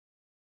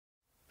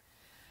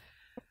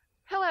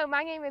Hello,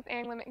 my name is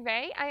Analyn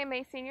McVay. I am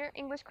a senior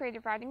English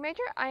creative writing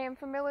major. I am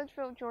from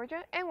Milledgeville,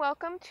 Georgia, and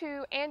welcome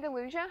to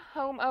Andalusia,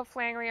 home of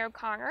Flannery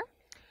O'Connor.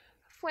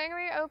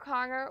 Flannery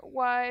O'Connor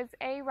was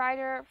a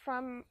writer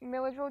from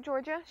Milledgeville,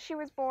 Georgia. She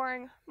was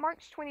born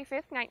March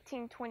 25th,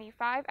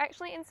 1925,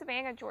 actually in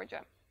Savannah,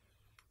 Georgia.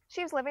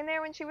 She was living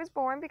there when she was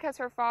born because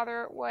her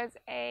father was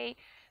a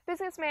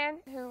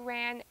businessman who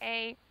ran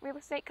a real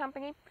estate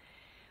company.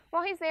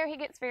 While he's there, he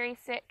gets very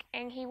sick,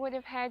 and he would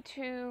have had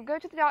to go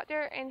to the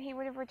doctor, and he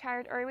would have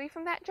retired early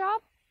from that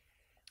job.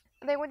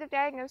 They would have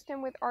diagnosed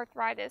him with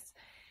arthritis.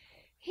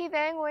 He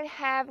then would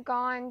have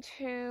gone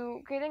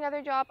to get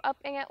another job up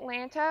in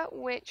Atlanta,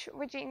 which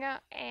Regina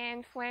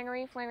and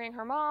Flannery and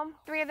her mom,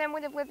 three of them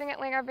would have lived in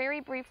Atlanta very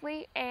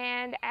briefly,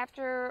 and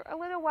after a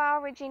little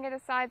while, Regina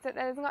decides that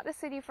is not the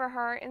city for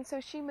her, and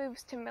so she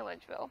moves to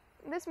Milledgeville.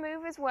 This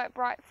move is what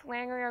brought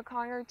Flannery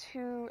O'Connor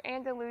to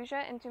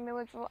Andalusia and to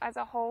Milledgeville as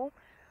a whole.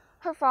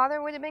 Her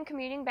father would have been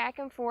commuting back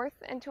and forth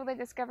until they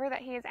discover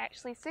that he is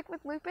actually sick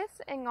with lupus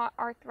and not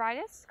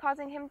arthritis,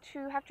 causing him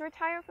to have to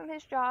retire from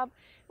his job,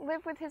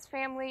 live with his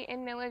family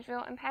in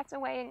Milledgeville, and pass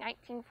away in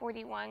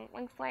 1941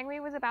 when Flannery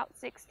was about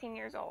 16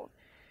 years old.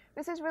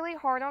 This is really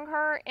hard on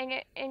her, and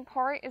it in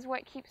part is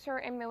what keeps her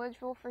in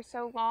Milledgeville for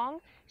so long.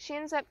 She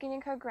ends up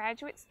getting her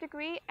graduate's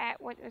degree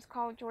at what is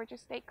called Georgia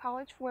State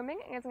College for Women,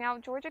 and is now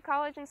Georgia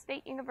College and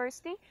State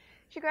University.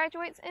 She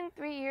graduates in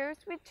 3 years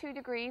with 2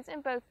 degrees in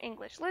both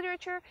English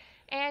literature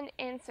and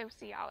in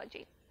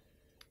sociology.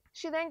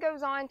 She then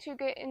goes on to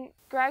get a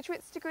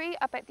graduate's degree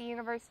up at the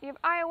University of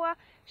Iowa.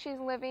 She's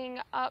living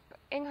up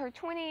in her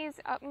 20s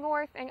up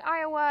north in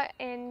Iowa,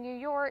 in New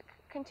York,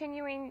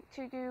 continuing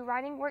to do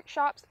writing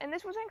workshops, and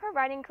this was when her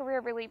writing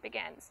career really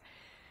begins.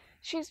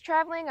 She's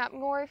traveling up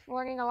north,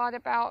 learning a lot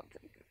about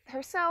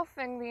herself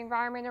and the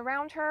environment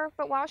around her,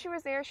 but while she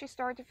was there, she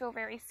started to feel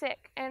very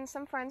sick, and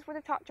some friends would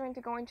have talked her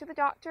into going to the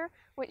doctor,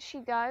 which she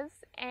does,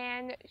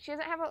 and she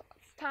doesn't have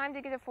time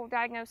to get a full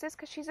diagnosis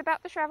because she's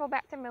about to travel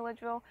back to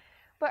Milledgeville,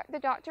 but the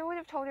doctor would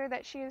have told her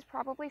that she is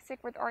probably sick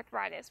with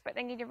arthritis, but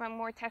they need to run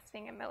more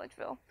testing in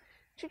Milledgeville.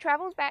 She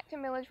travels back to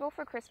Milledgeville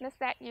for Christmas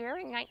that year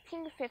in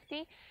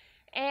 1950,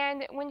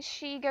 and when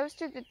she goes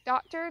to the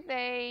doctor,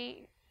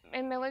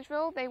 in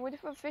Milledgeville, they would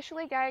have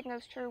officially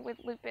diagnosed her with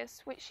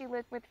lupus, which she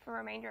lived with for the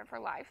remainder of her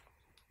life.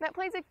 That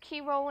plays a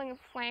key role in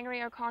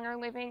Flannery O'Connor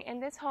living in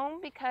this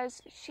home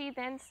because she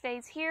then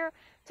stays here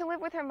to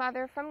live with her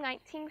mother from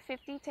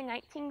 1950 to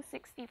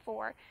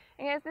 1964.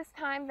 And it is this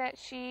time that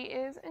she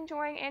is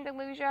enjoying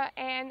Andalusia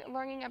and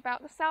learning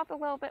about the South a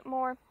little bit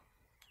more.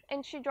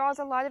 And she draws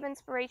a lot of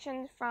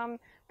inspiration from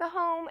the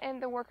home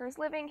and the workers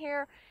living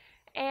here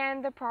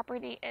and the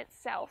property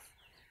itself.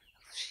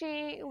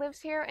 She lives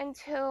here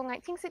until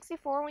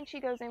 1964 when she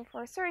goes in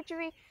for a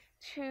surgery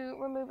to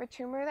remove a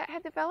tumor that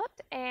had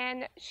developed,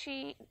 and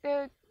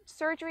the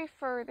surgery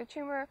for the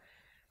tumor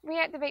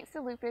reactivates the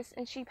lupus,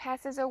 and she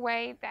passes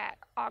away that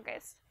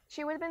August.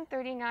 She would have been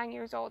 39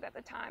 years old at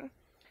the time.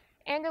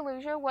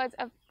 Andalusia was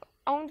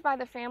owned by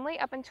the family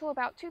up until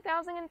about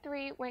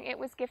 2003 when it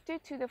was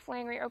gifted to the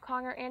Flannery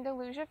O'Connor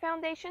Andalusia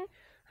Foundation,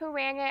 who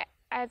ran it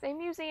as a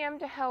museum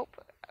to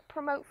help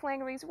promote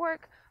Flannery's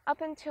work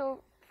up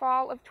until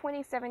fall of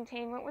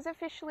 2017 when it was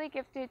officially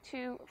gifted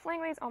to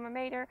Flannery's alma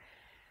mater,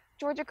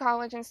 Georgia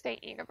College and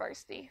State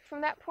University.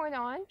 From that point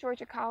on,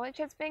 Georgia College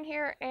has been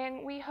here,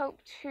 and we hope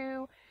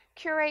to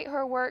curate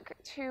her work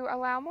to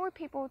allow more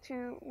people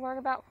to learn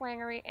about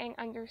Flannery and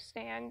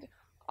understand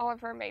all of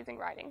her amazing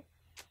writing.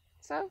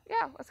 So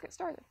yeah, let's get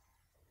started.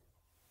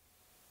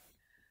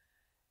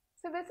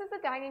 So this is the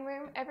dining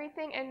room.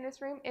 Everything in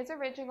this room is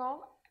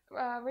original.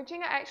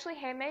 Regina actually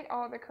handmade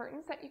all the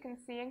curtains that you can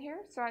see in here,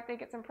 so I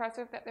think it's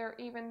impressive that they're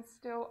even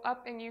still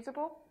up and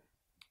usable.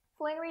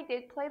 Flannery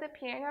did play the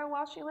piano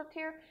while she lived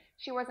here.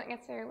 She wasn't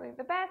necessarily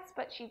the best,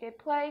 but she did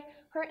play.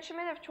 Her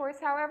instrument of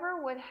choice,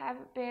 however, would have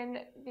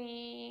been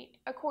the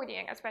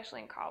accordion,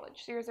 especially in college.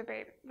 She was a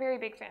very, very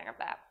big fan of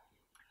that.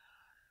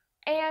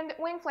 And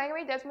when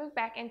Flannery does move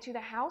back into the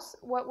house,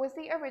 what was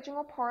the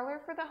original parlor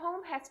for the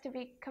home has to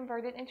be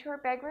converted into her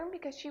bedroom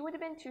because she would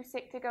have been too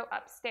sick to go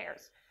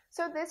upstairs.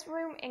 So this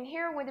room in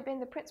here would have been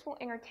the principal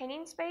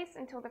entertaining space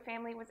until the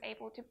family was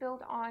able to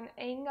build on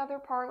another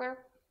parlor.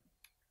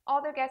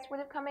 All their guests would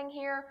have come in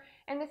here,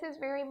 and this is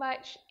very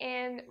much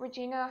in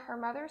Regina, her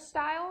mother's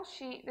style.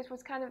 This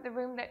was kind of the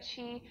room that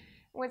she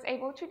was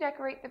able to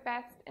decorate the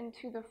best and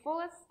to the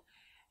fullest.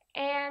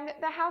 And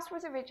the house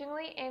was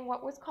originally in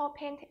what was called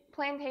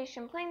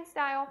plantation plain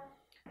style.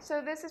 So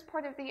this is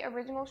part of the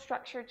original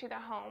structure to the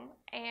home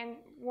and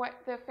what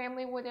the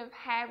family would have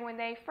had when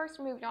they first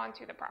moved on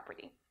to the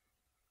property.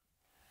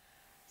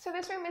 So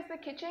this room is the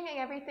kitchen, and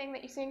everything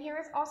that you see in here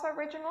is also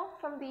original,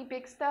 from the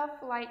big stuff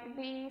like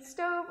the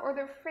stove or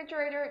the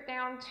refrigerator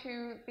down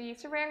to the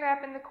saran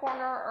wrap in the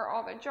corner or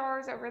all the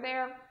jars over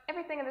there.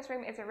 Everything in this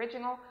room is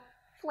original.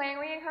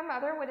 Flannery and her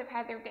mother would have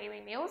had their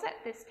daily meals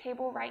at this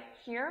table right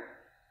here.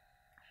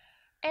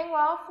 And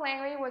while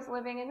Flannery was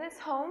living in this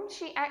home,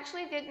 she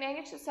actually did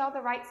manage to sell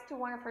the rights to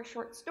one of her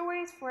short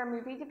stories for a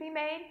movie to be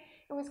made.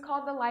 It was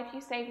called The Life You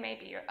Save May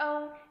Be Your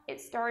Own.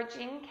 It starred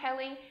Gene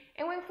Kelly,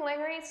 and when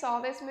Flannery saw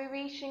this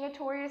movie, she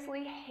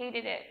notoriously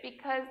hated it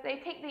because they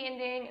take the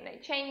ending and they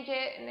change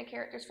it, and the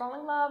characters fall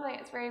in love, and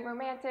it's very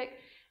romantic,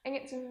 and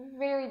it's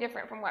very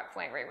different from what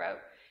Flannery wrote.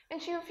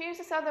 And she refused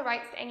to sell the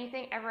rights to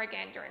anything ever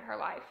again during her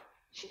life.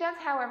 She does,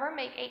 however,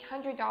 make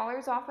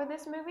 $800 off of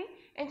this movie,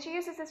 and she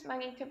uses this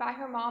money to buy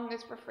her mom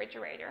this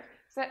refrigerator.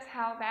 So that's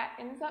how that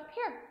ends up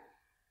here.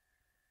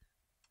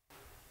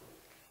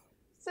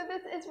 So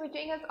this is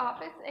Regina's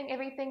office, and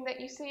everything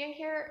that you see in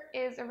here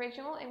is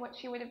original and what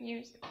she would have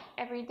used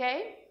every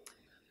day.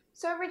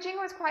 So Regina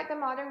was quite the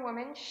modern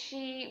woman.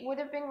 She would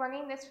have been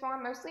running this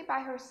farm mostly by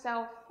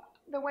herself.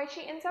 The way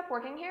she ends up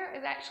working here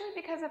is actually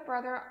because of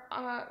brother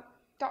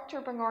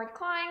Dr. Bernard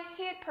Klein.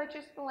 He had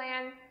purchased the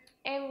land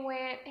and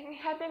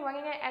had been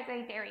running it as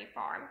a dairy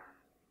farm.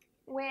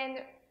 When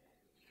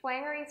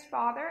Flannery's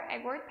father,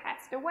 Edward,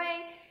 passed away,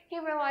 he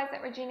realized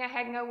that Regina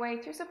had no way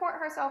to support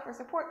herself or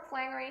support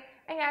Flannery,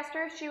 and asked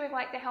her if she would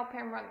like to help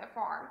him run the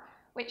farm,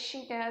 which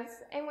she does.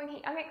 And when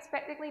he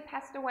unexpectedly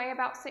passed away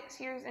about 6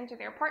 years into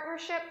their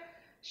partnership,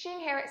 she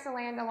inherits the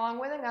land along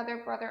with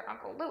another brother,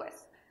 Uncle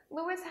Lewis.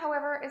 Lewis,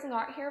 however, is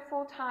not here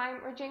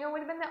full-time. Regina would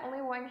have been the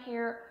only one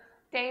here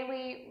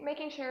daily,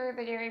 making sure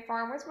the dairy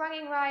farm was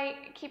running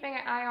right, keeping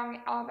an eye on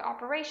all the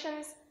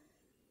operations.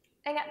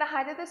 And at the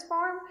height of this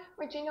farm,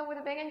 Regina would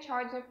have been in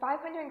charge of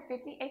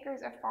 550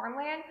 acres of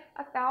farmland,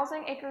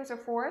 1,000 acres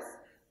of forest,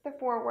 the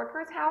 4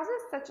 workers'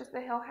 houses, such as the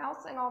Hill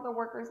House and all the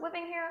workers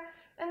living here,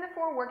 and the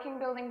 4 working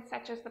buildings,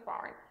 such as the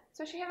barn.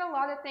 So she had a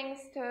lot of things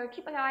to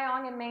keep an eye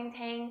on and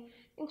maintain,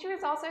 and she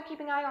was also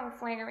keeping an eye on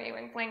Flannery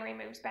when Flannery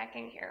moves back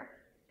in here.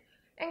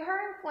 And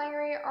her and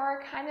Flannery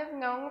are kind of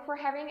known for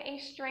having a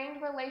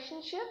strained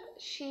relationship.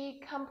 She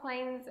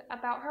complains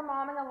about her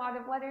mom in a lot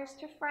of letters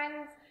to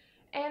friends,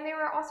 and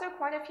there are also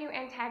quite a few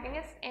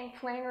antagonists in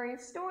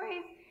Flannery's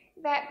stories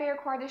that bear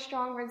quite a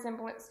strong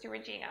resemblance to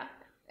Regina.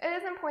 It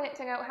is important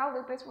to note how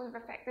lupus would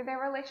have affected their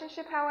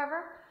relationship,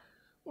 however.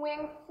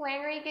 When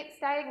Flannery gets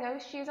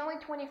diagnosed, she is only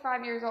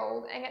 25 years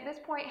old, and at this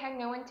point had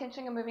no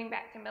intention of moving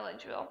back to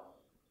Milledgeville.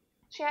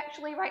 She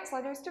actually writes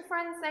letters to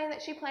friends saying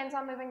that she plans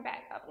on moving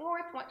back up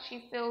north once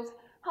she feels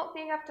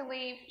healthy enough to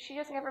leave. She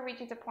just never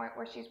reaches a point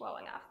where she's well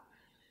enough.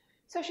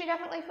 So she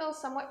definitely feels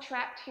somewhat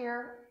trapped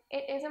here.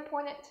 It is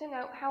important to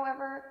note,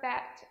 however,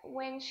 that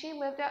when she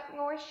lived up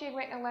north, she had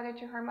written a letter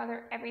to her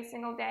mother every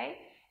single day.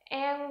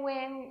 And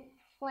when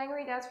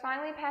Flannery does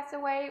finally pass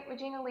away,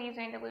 Regina leaves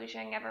Andalusia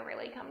and never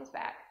really comes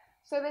back.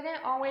 So they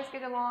didn't always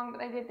get along, but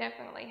they did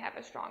definitely have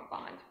a strong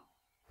bond.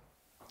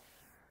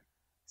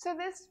 So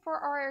this, for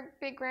our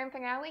big grand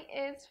finale,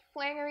 is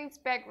Flannery's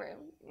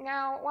bedroom.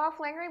 Now, while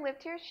Flannery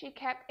lived here, she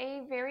kept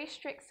a very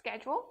strict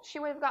schedule. She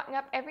would have gotten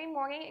up every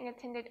morning and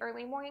attended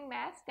early morning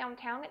mass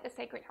downtown at the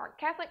Sacred Heart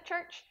Catholic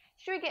Church.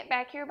 She would get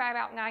back here by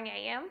about 9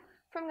 a.m.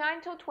 From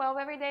 9 till 12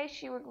 every day,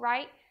 she would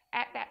write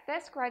at that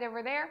desk right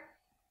over there.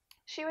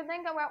 She would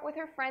then go out with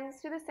her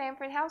friends to the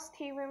Sanford House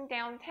Tea Room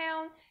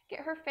downtown, get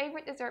her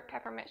favorite dessert,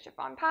 peppermint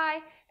chiffon pie,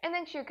 and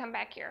then she would come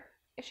back here.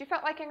 If she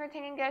felt like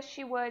entertaining guests,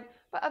 she would,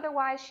 but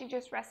otherwise she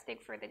just rested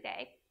for the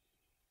day.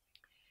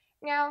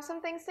 Now,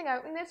 some things to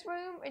note. In this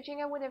room,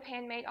 Regina would have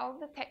handmade all of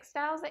the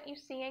textiles that you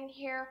see in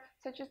here,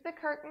 such as the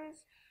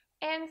curtains.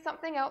 And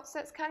something else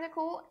that's kind of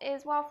cool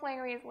is while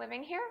Flannery is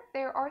living here,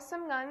 there are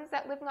some nuns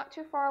that live not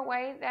too far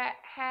away that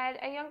had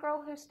a young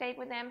girl who stayed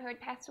with them who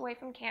had passed away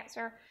from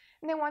cancer.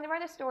 And they wanted to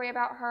write a story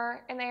about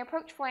her, and they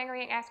approached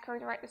Flannery and asked her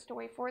to write the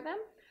story for them,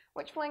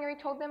 which Flannery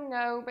told them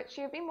no, but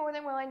she would be more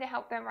than willing to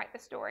help them write the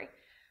story.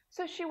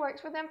 So she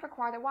works with them for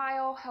quite a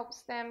while,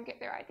 helps them get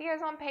their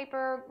ideas on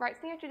paper, writes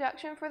the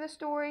introduction for the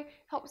story,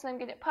 helps them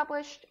get it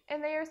published,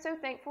 and they are so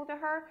thankful to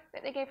her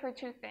that they gave her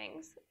 2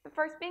 things. The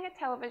first being a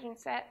television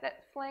set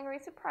that Flannery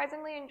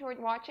surprisingly enjoyed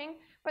watching,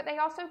 but they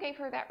also gave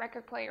her that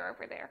record player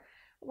over there,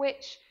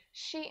 which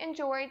she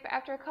enjoyed, but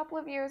after a couple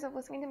of years of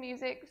listening to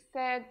music,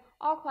 said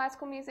all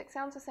classical music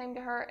sounds the same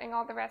to her and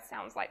all the rest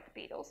sounds like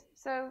the Beatles.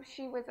 So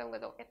she was a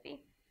little iffy.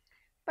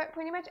 But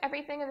pretty much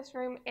everything in this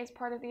room is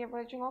part of the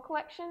original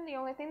collection. The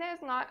only thing that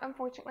is not,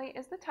 unfortunately,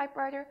 is the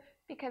typewriter,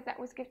 because that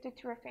was gifted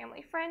to a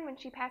family friend when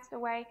she passed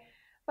away.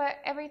 But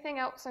everything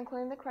else,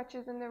 including the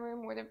crutches in the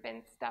room, would have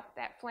been stuff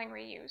that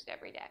Flannery used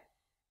every day.